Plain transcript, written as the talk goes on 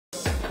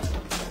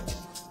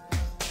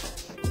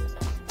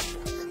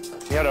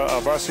had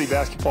a varsity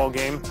basketball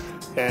game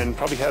and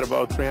probably had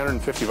about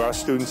 350 of our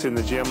students in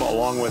the gym,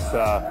 along with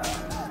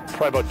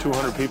probably about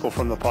 200 people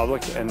from the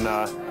public. And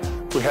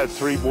we had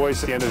 3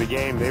 boys at the end of the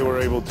game. They were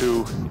able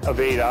to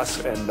evade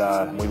us,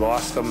 and we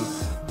lost them.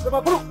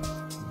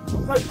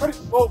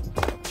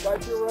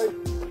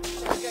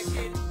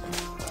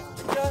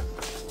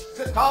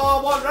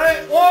 Column 1,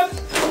 ready? 1,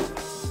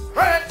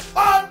 ready,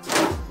 1.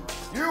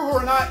 You who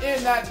are not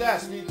in that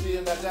desk need to be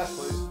in that desk,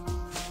 please.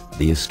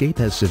 The escape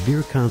has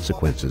severe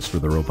consequences for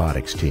the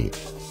robotics team.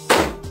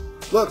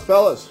 Look,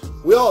 fellas,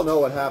 we all know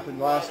what happened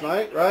last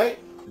night, right?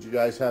 Did you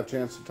guys have a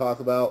chance to talk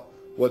about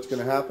what's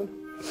going to happen?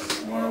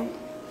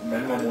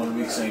 Minimum 1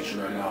 week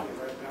sanction right now.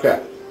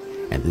 Okay.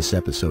 And this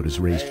episode has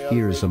raised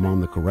fears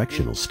among the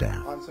correctional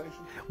staff.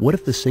 What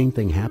if the same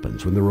thing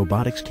happens when the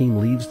robotics team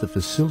leaves the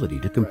facility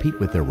to compete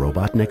with their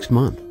robot next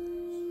month? So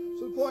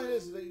the point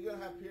is that you're going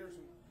to have peers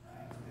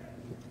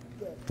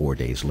who... 4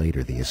 days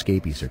later, the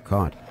escapees are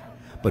caught.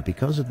 But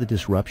because of the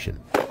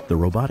disruption, the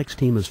robotics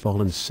team has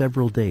fallen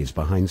several days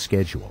behind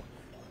schedule.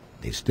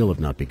 They still have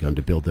not begun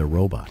to build their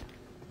robot.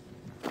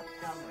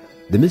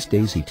 The Miss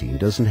Daisy team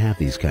doesn't have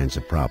these kinds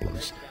of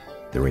problems.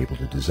 They're able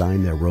to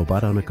design their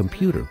robot on a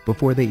computer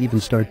before they even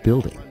start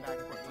building.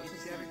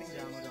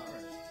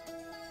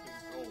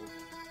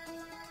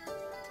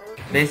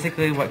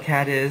 Basically what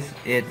CAD is,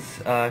 it's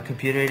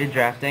computer-aided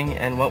drafting,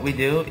 and what we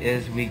do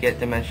is we get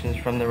dimensions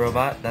from the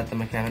robot that the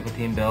mechanical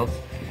team builds,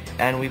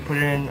 and we put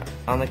it in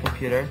on the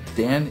computer.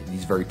 Dan,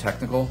 he's very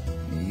technical.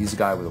 He's a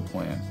guy with a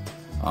plan,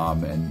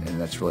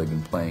 and that's really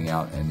been playing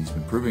out, and he's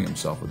been proving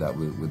himself with that,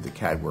 with the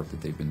CAD work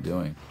that they've been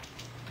doing.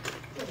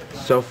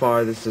 So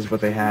far this is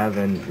what they have,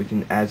 and we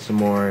can add some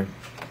more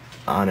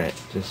on it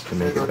just to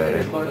make it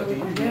better.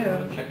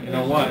 You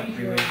know what?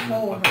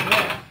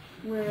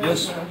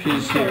 This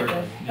piece here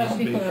needs to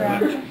be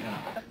flipped.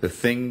 The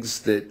things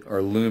that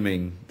are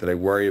looming that I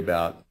worry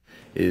about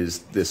is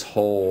this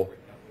whole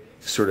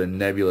sort of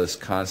nebulous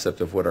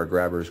concept of what our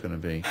grabber is going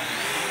to be.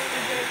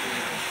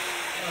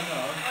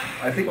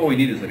 I think all we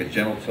need is like a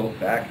gentle tilt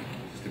back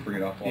just to bring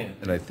it up. Yeah.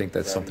 And I think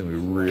that's something we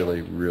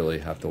really, really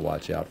have to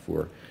watch out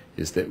for,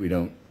 is that we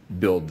don't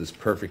build this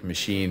perfect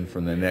machine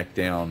from the neck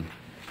down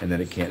and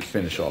then it can't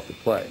finish off the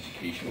play.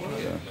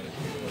 So,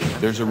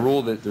 there's a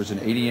rule that there's an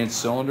 80-inch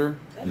cylinder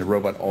and the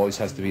robot always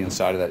has to be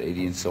inside of that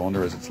 80-inch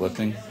cylinder as it's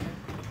lifting,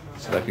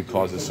 so that could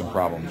cause us some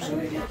problems.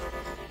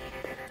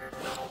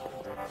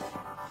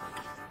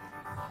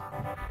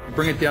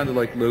 Bring it down to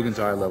like Logan's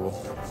eye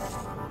level.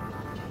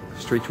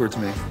 Straight towards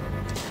me.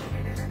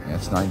 Yeah,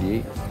 it's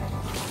 98.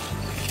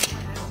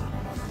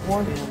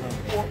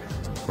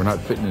 We're not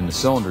fitting in the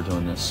cylinder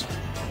doing this.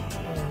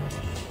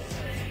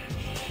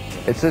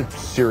 It's a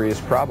serious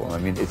problem. I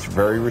mean, it's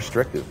very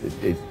restrictive.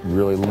 It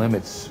really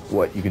limits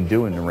what you can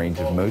do in the range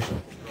of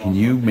motion. Can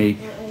you make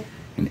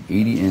an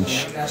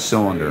 80-inch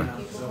cylinder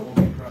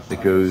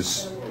that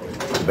goes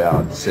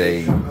about,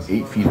 say,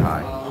 8 feet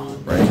high,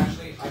 right?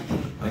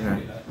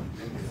 Okay.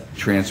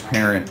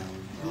 Transparent,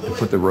 and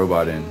put the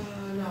robot in.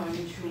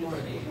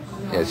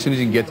 Yeah, as soon as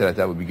you can get to that,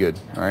 that would be good.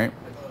 All right?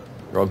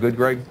 You're all good,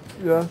 Greg?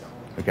 Yeah.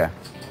 Okay.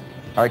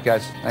 All right,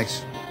 guys.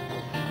 Thanks.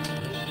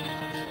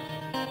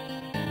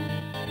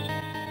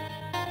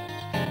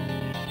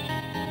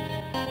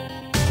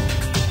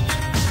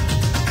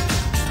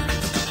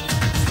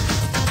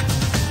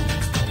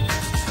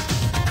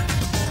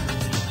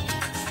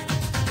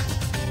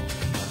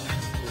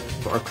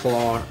 Our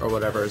claw or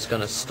whatever is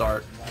going to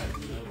start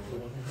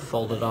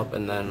folded up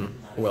and then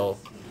will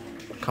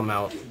come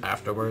out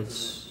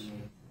afterwards.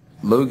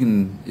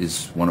 Logan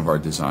is one of our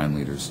design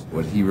leaders.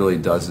 What he really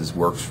does is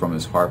works from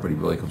his heart, but he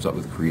really comes up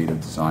with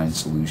creative design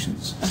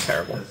solutions.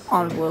 Terrible.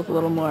 Envelope a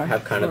little more.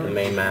 Have kind of the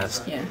main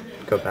mast. Yeah.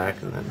 Go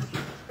back and then.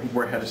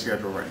 We're ahead of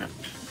schedule right now.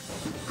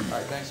 All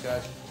right, thanks,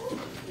 guys.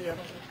 Yeah.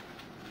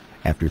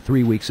 After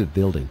 3 weeks of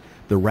building,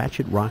 the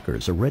Ratchet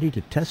rockers are ready to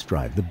test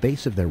drive the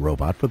base of their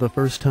robot for the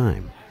first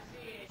time.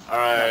 All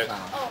right.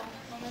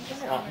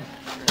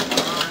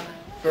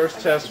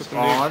 First test with the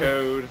new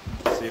code.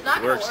 See if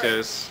it works,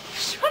 guys.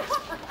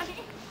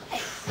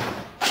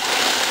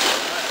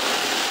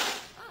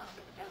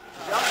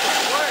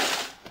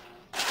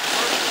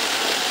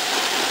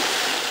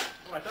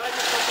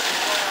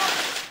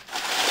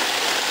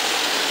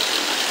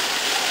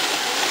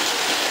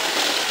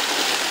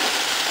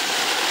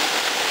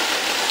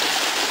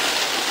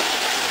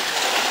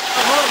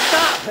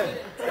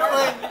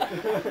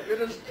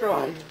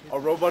 A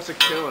robot's a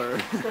killer.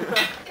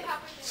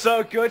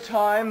 So good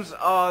times.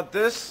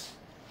 This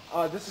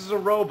is a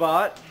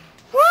robot.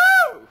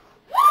 Woo!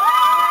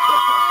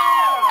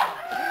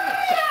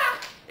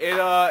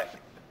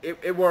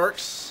 It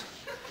works.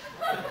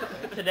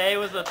 Today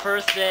was the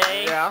first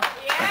day. Yeah.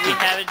 We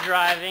have it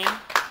driving.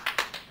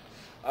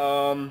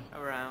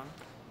 Around.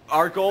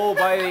 Our goal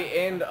by the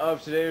end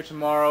of today or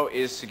tomorrow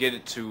is to get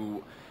it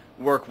to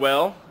work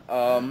well.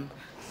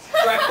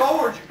 Drive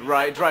forward.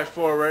 Right, drive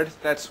forward.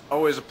 That's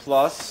always a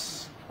plus.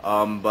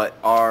 But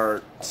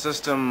our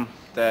system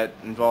that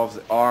involves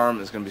the arm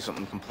is going to be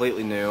something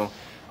completely new.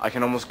 I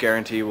can almost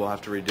guarantee we'll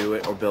have to redo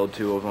it or build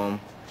 2 of them.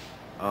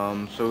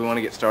 So we want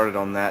to get started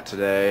on that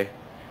today.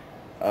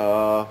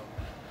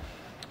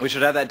 We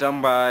should have that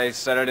done by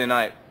Saturday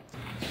night.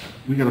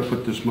 We gotta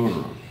put this motor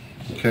on.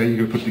 Okay,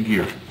 you're gonna put the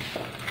gear.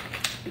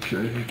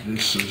 Okay,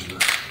 this is the...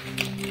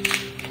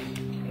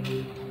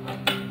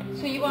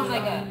 So you want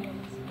like a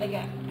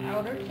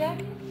outer check?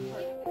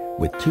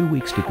 With 2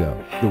 weeks to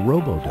go, the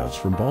Robo-Dos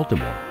from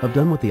Baltimore have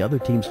done what the other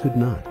teams could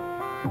not.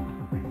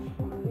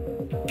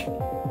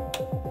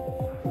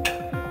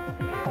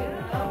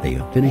 They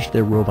have finished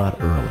their robot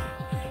early.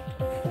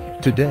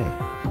 Today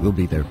will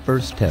be their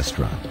first test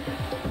run.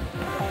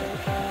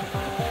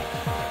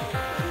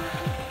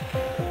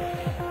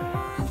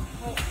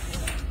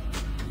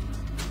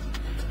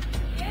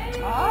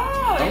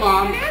 Come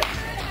on.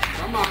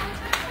 Come on.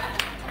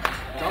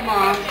 Come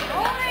on.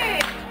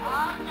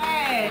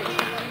 Okay.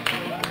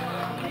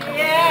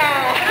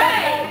 Yeah.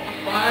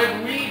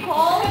 5 weeks.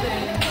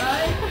 Holding,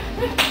 right?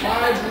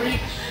 5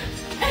 weeks.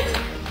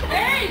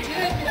 Very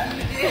good.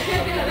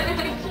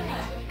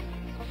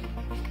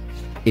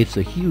 It's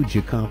a huge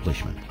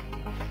accomplishment,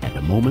 and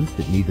a moment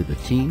that neither the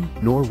team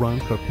nor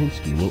Ron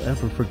Karpinski will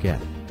ever forget,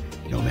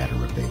 no matter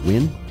if they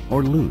win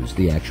or lose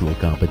the actual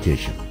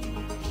competition.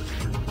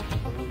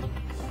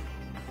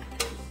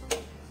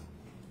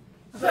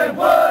 Say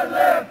one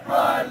left,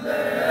 right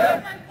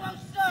left.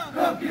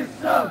 Come get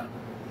some.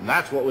 And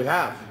that's what we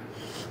have.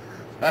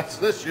 That's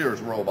this year's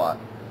robot.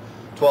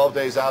 12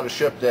 days out of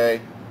ship day.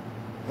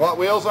 Want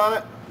wheels on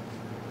it?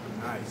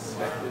 Nice.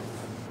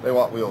 They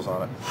want wheels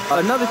on it.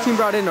 Another team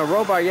brought in a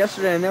robot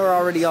yesterday and they were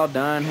already all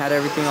done, had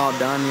everything all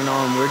done, you know,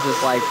 and we're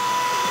just like,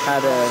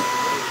 had a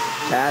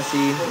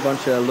chassis, a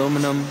bunch of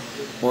aluminum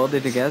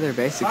welded together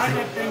basically.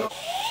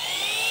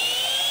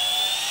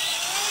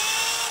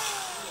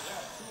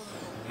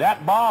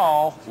 That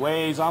ball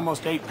weighs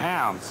almost 8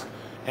 pounds,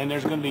 and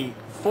there's going to be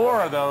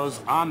 4 of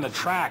those on the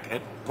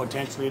track,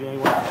 potentially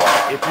anyway.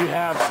 If you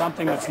have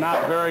something that's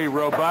not very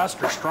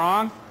robust or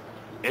strong,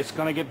 it's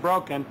going to get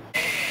broken.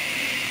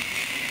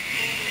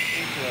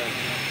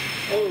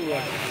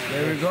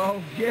 There we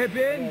go. Get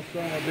in.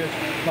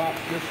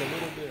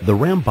 The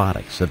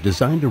Rambotics have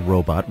designed a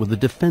robot with a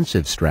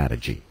defensive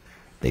strategy.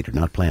 They do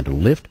not plan to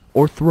lift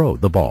or throw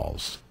the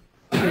balls.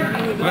 We're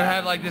going to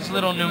have like this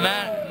little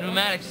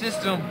pneumatic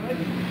system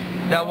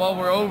that while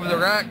we're over the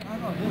rack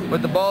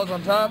with the balls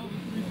on top,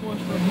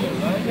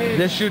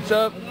 this shoots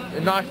up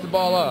and knocks the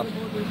ball off.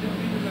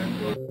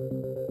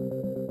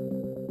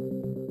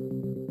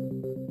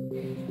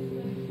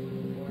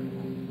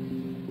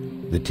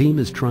 The team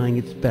is trying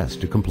its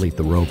best to complete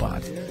the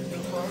robot.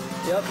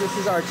 Yep, this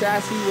is our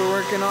chassis we're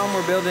working on.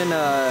 We're building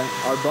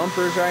our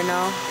bumpers right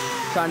now,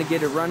 trying to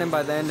get it running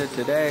by the end of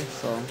today,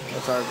 so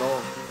that's our goal.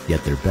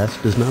 Yet their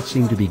best does not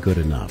seem to be good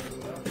enough.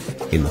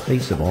 In the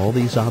face of all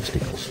these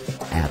obstacles,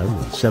 Adam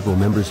and several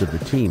members of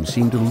the team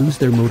seem to lose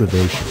their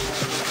motivation.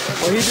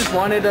 Well, he just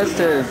wanted us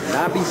to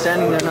not be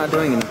standing there not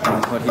doing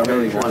anything, what he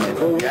really wanted.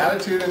 The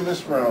attitude in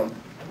this room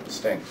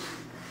stinks.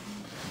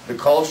 The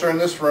culture in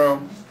this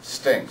room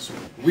stinks.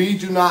 We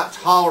do not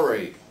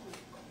tolerate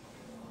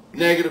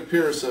negative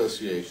peer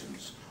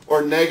associations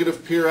or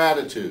negative peer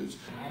attitudes.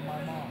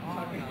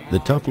 The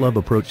tough love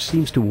approach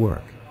seems to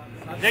work.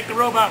 Take the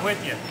robot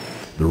with you.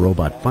 The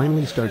robot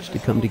finally starts to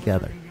come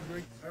together,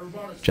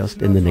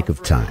 just in the nick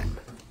of time.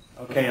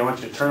 Okay, I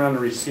want you to turn on the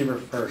receiver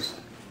first.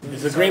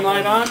 Is the green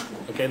light on?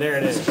 Okay, there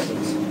it is.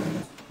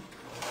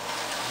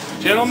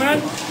 Gentlemen,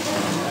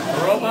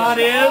 the robot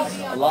is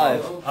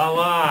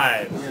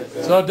alive.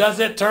 So does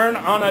it turn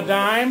on a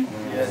dime?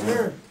 Yes,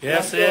 sir.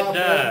 Yes, it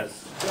does.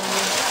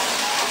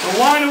 So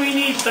why do we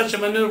need such a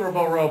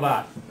maneuverable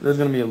robot? There's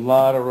going to be a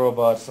lot of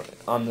robots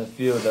on the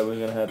field that we're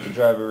going to have to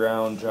drive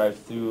around, drive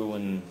through,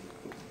 and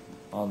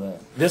all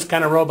that. This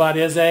kind of robot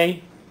is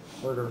a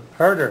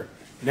herder.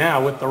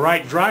 Now, with the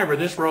right driver,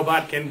 this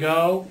robot can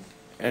go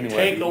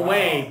anyway, take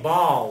away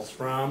balls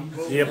from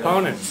the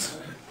opponents.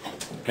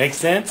 Make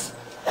sense?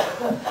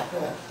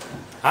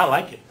 I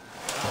like it.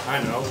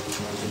 I know.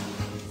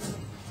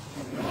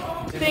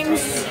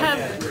 Things have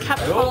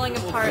kept falling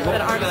apart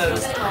that aren't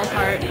supposed to fall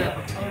apart.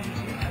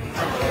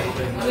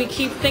 We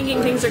keep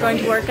thinking things are going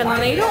to work and then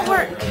they don't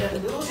work.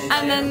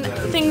 And then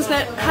things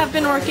that have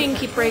been working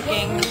keep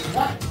breaking.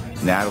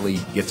 Natalie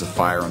gets a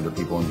fire under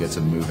people and gets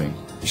them moving.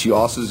 She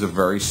also is a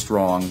very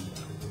strong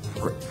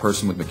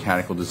person with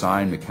mechanical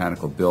design,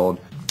 mechanical build.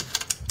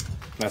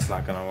 That's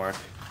not going to work.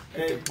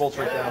 Okay, bolts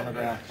right down on the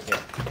back. Yeah.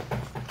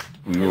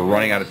 We were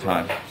running out of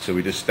time, so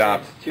we just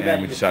stopped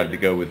and we decided to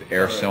go with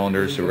air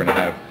cylinders. So we're going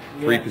to have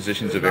 3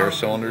 positions of air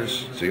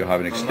cylinders. So you'll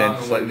have an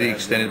slightly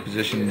extended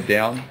position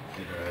down,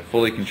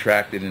 fully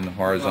contracted in the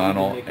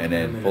horizontal, and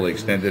then fully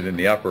extended in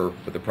the upper.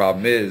 But the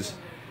problem is,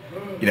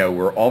 you know,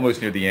 we're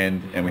almost near the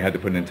end, and we had to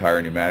put an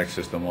entire pneumatic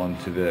system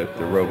onto the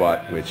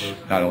robot, which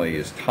not only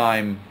is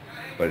time,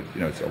 but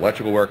you know, it's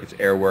electrical work, it's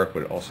air work,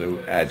 but it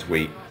also adds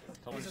weight.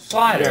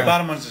 Slider. The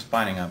bottom one's just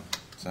binding up.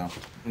 So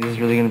this is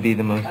really going to be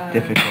the most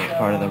difficult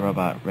part of the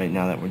robot right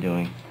now that we're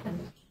doing.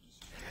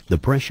 The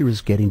pressure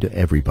is getting to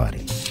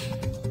everybody.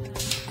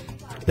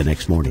 The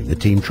next morning, the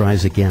team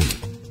tries again.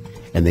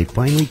 and they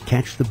finally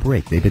catch the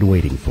break they've been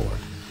waiting for.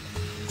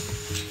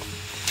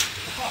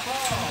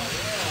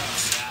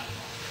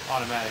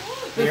 Automatic.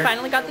 We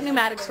finally got the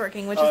pneumatics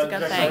working, which is a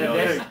good thing.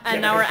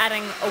 And now we're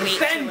adding a weight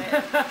to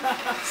it.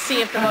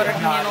 See if the motor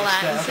can handle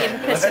that, and see if the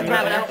piston can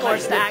have enough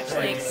force to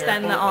actually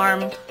extend the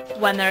arm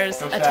when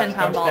there's a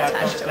 10-pound ball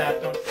attached to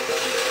it.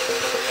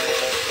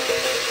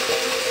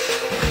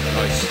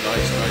 Nice,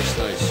 nice, nice,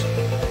 nice.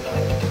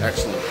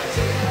 Excellent.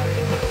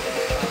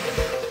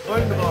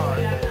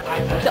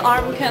 The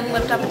arm can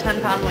lift up a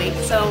 10-pound weight,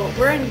 so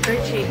we're in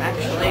great shape,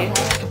 actually.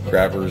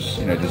 Grabbers,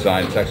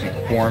 designed, it's actually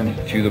formed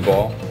to the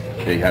ball.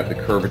 They have the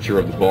curvature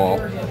of the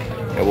ball,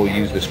 and we'll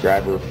use this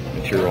grabber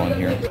material in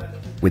here.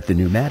 With the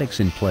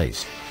pneumatics in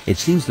place, it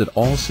seems that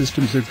all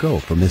systems are go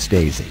for Miss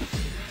Daisy.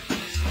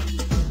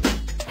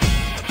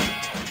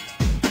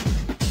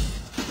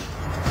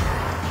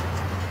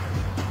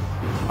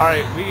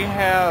 Alright, we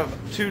have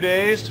 2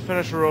 days to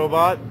finish a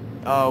robot.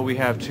 We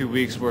have 2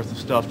 weeks worth of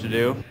stuff to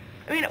do.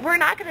 I mean, we're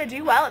not going to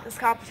do well at this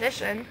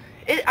competition.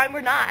 We're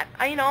not.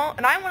 And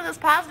I'm one of those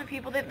positive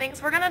people that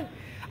thinks I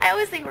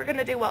always think we're going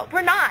to do well.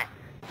 We're not.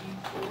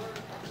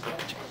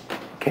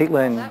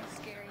 Caitlin,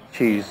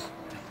 she's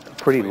a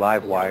pretty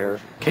live wire.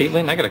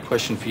 Caitlin, I got a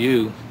question for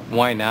you.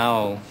 Why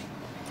now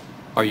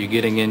are you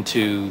getting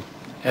into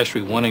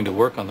actually wanting to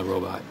work on the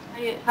robot?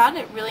 I found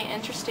it really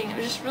interesting. It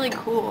was just really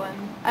cool, and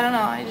I don't know,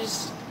 I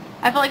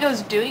felt like I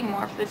was doing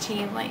more for the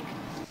team.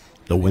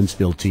 The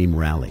Wentzville team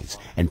rallies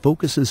and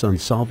focuses on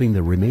solving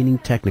the remaining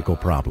technical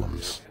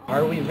problems.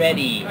 Are we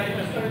ready?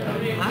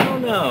 I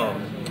don't know.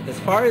 As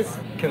far as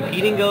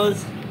competing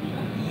goes,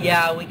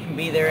 yeah, we can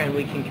be there and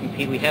we can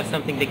compete. We have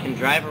something that can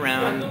drive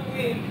around,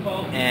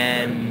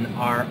 and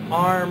our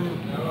arm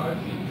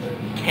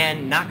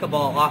can knock a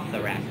ball off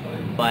the rack.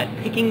 But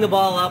picking the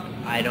ball up,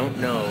 I don't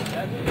know.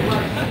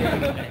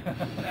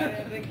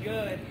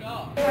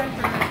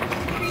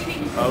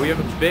 We have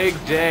a big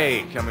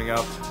day coming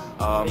up.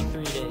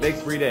 Big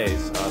 3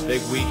 days.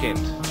 Big weekend.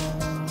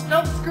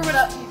 Don't screw it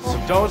up, people. So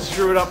don't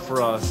screw it up for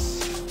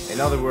us.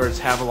 In other words,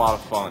 have a lot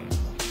of fun.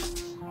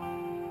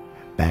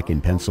 Back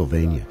in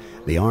Pennsylvania,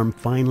 the arm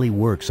finally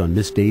works on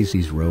Miss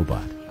Daisy's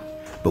robot.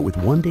 But with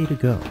 1 day to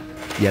go,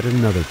 yet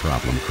another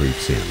problem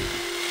creeps in.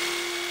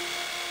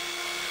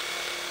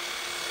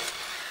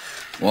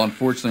 Well,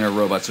 unfortunately, our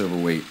robot's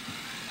overweight.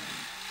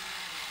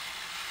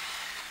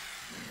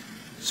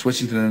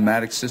 Switching to the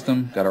pneumatic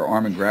system got our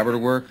arm and grabber to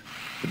work,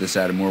 but this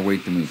added more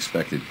weight than we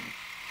expected.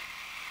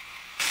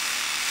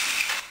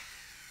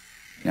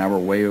 Now we're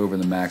way over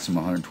the maximum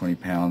 120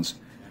 pounds,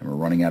 and we're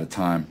running out of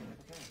time.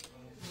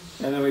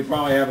 And then we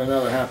probably have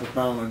another half a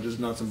pound on just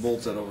nuts and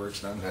bolts that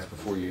overextend. That's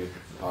before you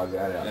hog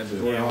that out. And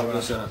before you hog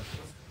this out.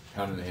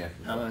 Pound and a half.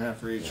 Pound and a half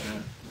for each,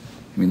 yeah.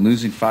 I mean,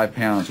 losing 5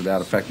 pounds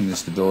without affecting the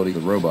stability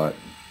of the robot.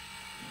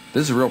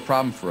 This is a real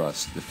problem for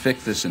us, to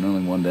fix this in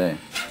only 1 day.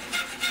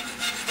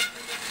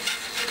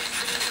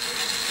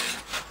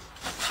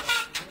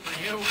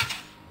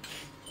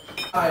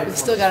 We've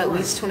still got at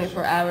least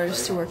 24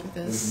 hours to work with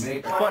this.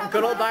 But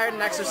good old diet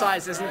and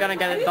exercise isn't going to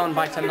get it done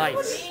by tonight.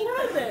 At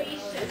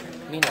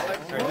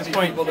this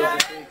point, yeah,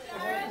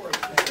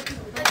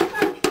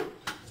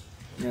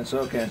 it's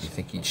okay. You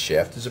think each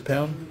shaft is a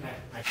pound?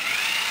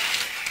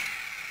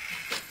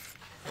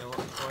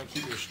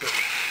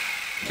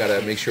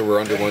 Gotta make sure we're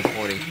under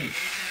 120.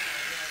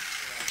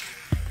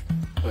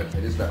 But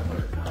it is about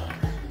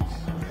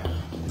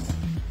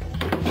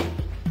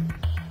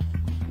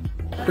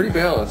 100. Pretty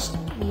balanced.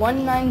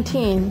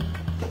 119.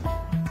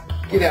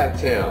 Get out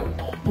of town.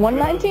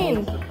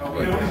 119.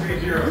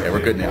 Yeah, we're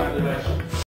good now.